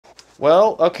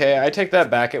Well, okay, I take that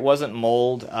back. It wasn't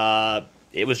mold.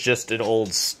 It was just an old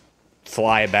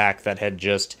flyback that had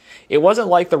just... It wasn't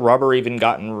like the rubber even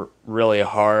gotten really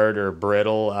hard or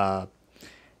brittle.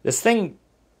 This thing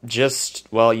just...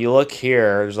 Well, you look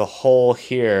here. There's a hole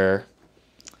here,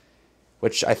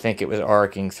 which I think it was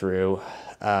arcing through.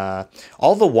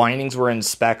 All the windings were in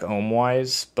spec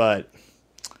ohm-wise, but,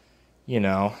 you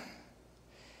know...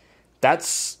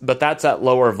 That's at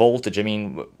lower voltage. I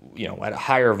mean, you know, at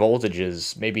higher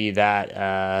voltages, maybe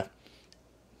that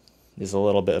is a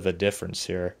little bit of a difference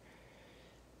here.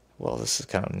 Well, this is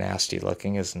kind of nasty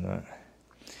looking, isn't it?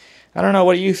 I don't know.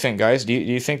 What do you think, guys? Do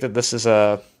you think that this is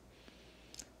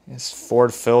it's Ford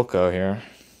Philco here?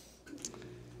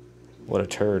 What a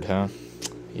turd, huh?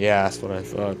 Yeah, that's what I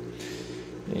thought.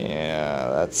 Yeah,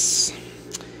 that's...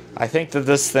 I think that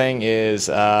this thing is...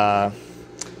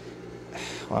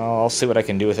 Well, I'll see what I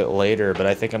can do with it later, but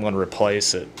I think I'm going to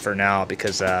replace it for now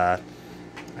because I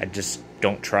just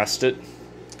don't trust it.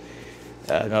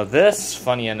 Now this,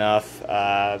 funny enough,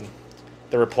 the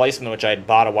replacement which I had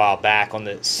bought a while back, on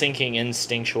the sinking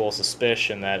instinctual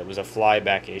suspicion that it was a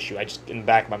flyback issue, in the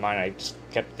back of my mind, I just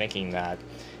kept thinking that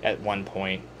at one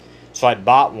point. So I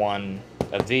bought one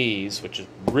of these, which is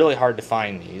really hard to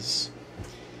find these,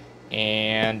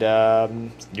 and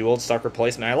new old stock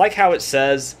replacement. I like how it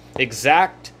says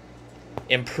exact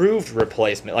improved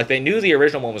replacement. Like, they knew the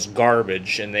original one was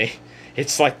garbage, and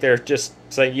it's like they're just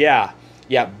saying, yeah,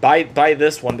 buy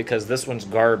this one because this one's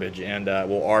garbage and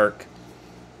will arc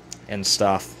and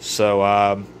stuff. So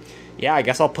yeah, I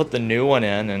guess I'll put the new one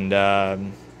in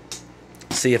and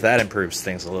see if that improves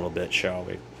things a little bit, shall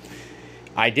we?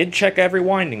 I did check every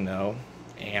winding though,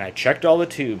 and I checked all the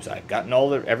tubes. I've gotten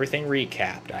everything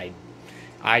recapped.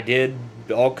 I did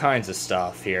all kinds of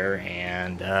stuff here,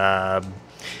 and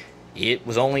it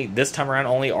was only, this time around,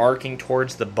 only arcing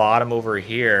towards the bottom over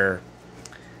here,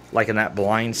 like in that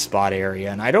blind spot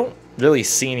area. And I don't really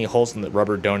see any holes in the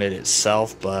rubber donut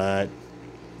itself, but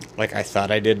like I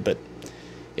thought I did. But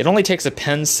it only takes a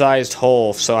pen-sized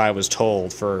hole, so I was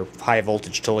told, for high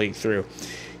voltage to leak through.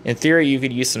 In theory, you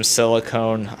could use some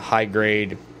silicone,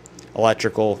 high-grade,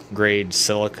 electrical-grade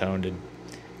silicone to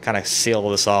kind of seal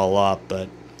this all up, but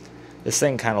this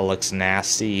thing kind of looks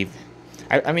nasty.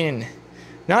 I mean,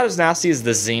 not as nasty as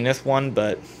the Zenith one,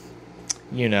 but,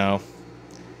 you know,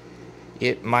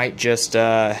 it might just,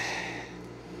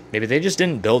 maybe they just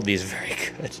didn't build these very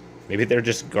good. Maybe they're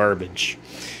just garbage.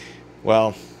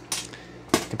 Well,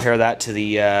 compare that to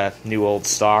the new old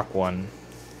stock one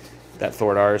that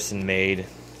Thord Arson made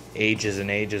ages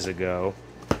and ages ago.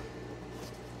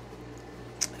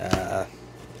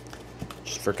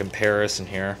 Just for comparison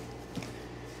here,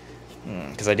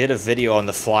 because I did a video on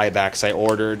the flybacks I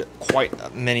ordered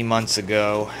quite many months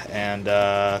ago, and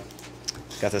got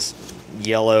this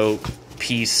yellow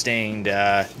pea-stained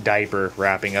diaper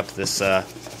wrapping up this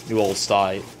new old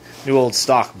stock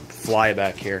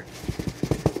flyback here.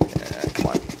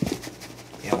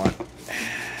 Come on.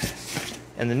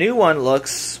 And the new one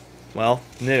looks, well,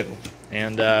 new,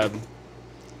 and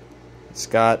it's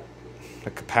got a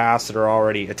capacitor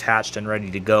already attached and ready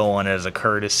to go on it as a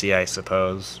courtesy, I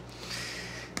suppose.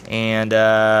 And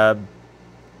well,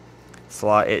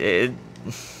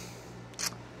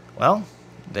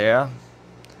 yeah,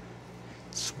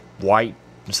 it's white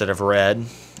instead of red,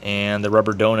 and the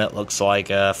rubber donut looks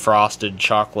like a frosted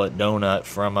chocolate donut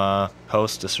from a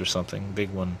Hostess or something,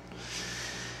 big one,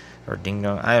 or Ding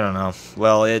Dong, I don't know.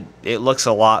 Well, it looks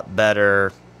a lot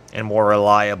better and more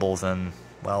reliable than,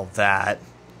 well, that.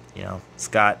 You know, it's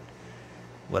got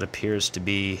what appears to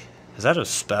be, is that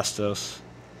asbestos?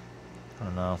 I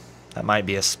don't know. That might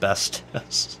be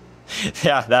asbestos.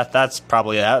 Yeah, that's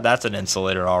probably, that's an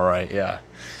insulator, all right. Yeah.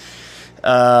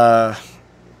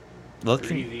 Looking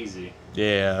Breathe easy.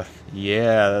 Yeah,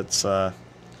 that's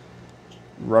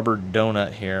rubber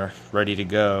donut here, ready to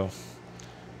go.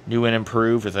 New and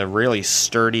improved with a really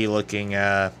sturdy looking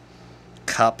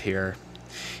cup here.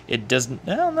 It doesn't,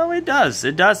 well, no, it does.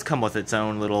 It does come with its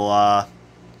own little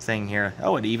thing here.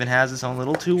 Oh, it even has its own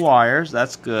little 2 wires.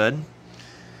 That's good.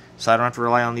 So I don't have to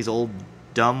rely on these old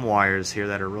dumb wires here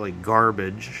that are really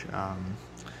garbage.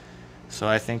 So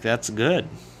I think that's good.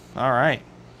 All right.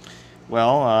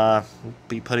 Well, we'll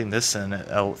be putting this in at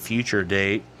a future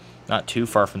date. Not too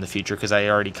far from the future, because I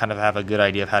already kind of have a good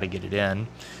idea of how to get it in.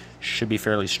 Should be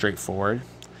fairly straightforward.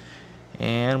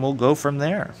 And we'll go from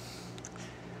there.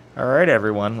 Alright,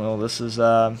 everyone. Well, this is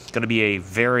going to be a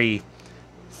very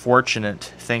fortunate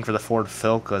thing for the Ford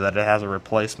Philco that it has a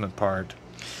replacement part.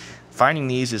 Finding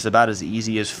these is about as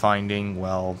easy as finding,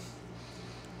 well,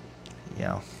 you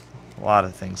know, a lot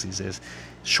of things these days.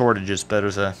 Shortages, but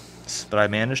there's a it, but I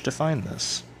managed to find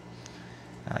this.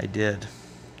 I did.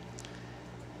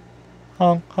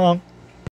 Honk, honk.